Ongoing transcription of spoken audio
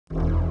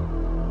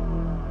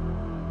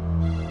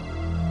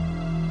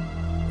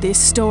This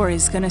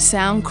story's gonna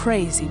sound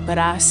crazy, but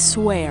I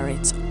swear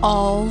it's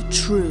all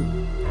true.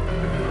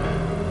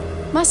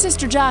 My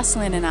sister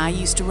Jocelyn and I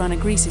used to run a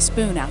greasy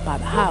spoon out by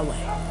the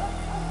highway.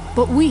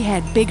 But we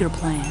had bigger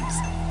plans.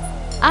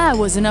 I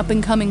was an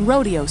up-and-coming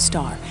rodeo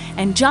star,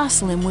 and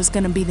Jocelyn was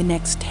gonna be the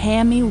next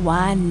Tammy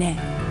Wynette.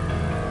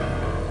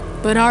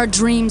 But our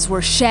dreams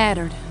were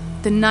shattered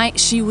the night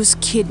she was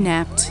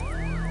kidnapped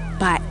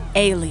by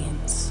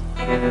aliens.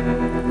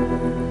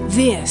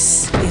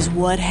 This is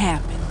what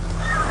happened.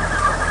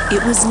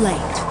 It was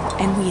late,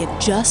 and we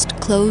had just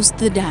closed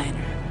the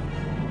diner.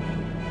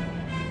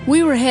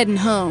 We were heading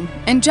home,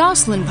 and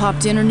Jocelyn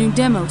popped in her new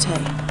demo tape.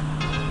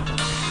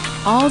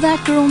 All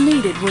that girl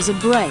needed was a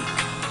break.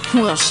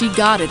 Well, she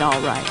got it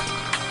all right.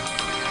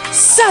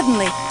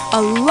 Suddenly,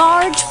 a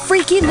large,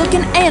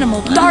 freaky-looking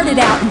animal darted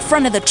out in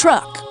front of the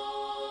truck.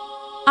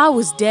 I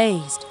was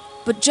dazed,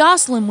 but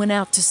Jocelyn went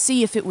out to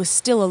see if it was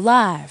still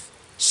alive.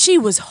 She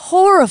was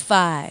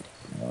horrified.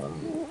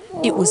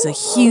 It was a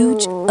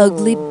huge,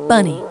 ugly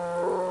bunny.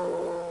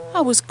 I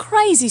was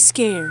crazy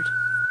scared.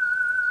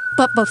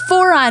 But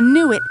before I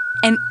knew it,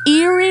 an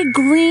eerie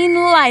green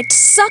light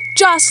sucked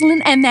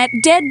Jocelyn and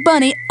that dead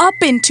bunny up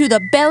into the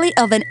belly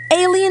of an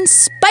alien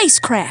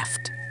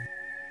spacecraft.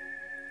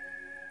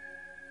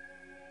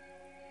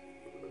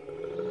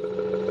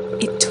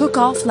 It took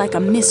off like a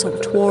missile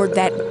toward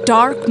that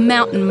dark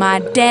mountain my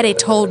daddy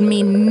told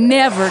me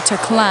never to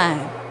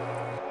climb.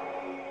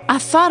 I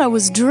thought I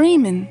was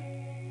dreaming,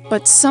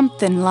 but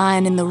something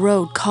lying in the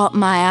road caught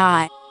my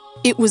eye.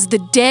 It was the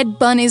dead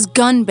bunny's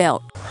gun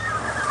belt.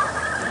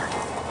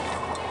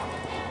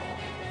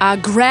 I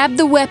grabbed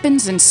the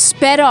weapons and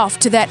sped off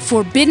to that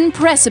forbidden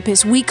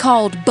precipice we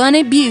called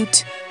Bunny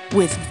Butte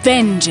with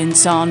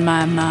vengeance on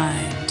my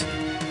mind.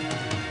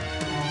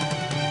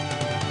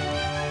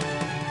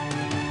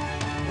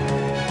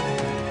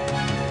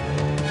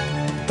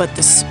 But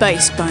the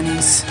space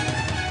bunnies,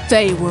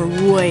 they were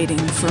waiting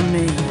for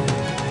me.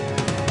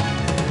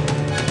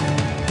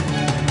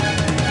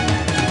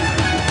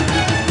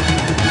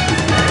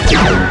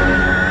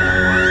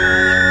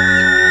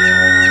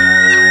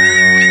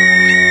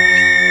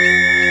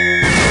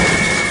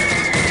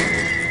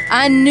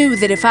 I knew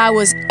that if I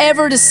was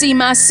ever to see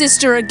my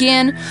sister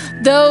again,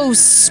 those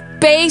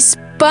space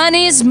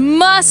bunnies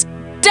must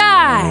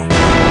die!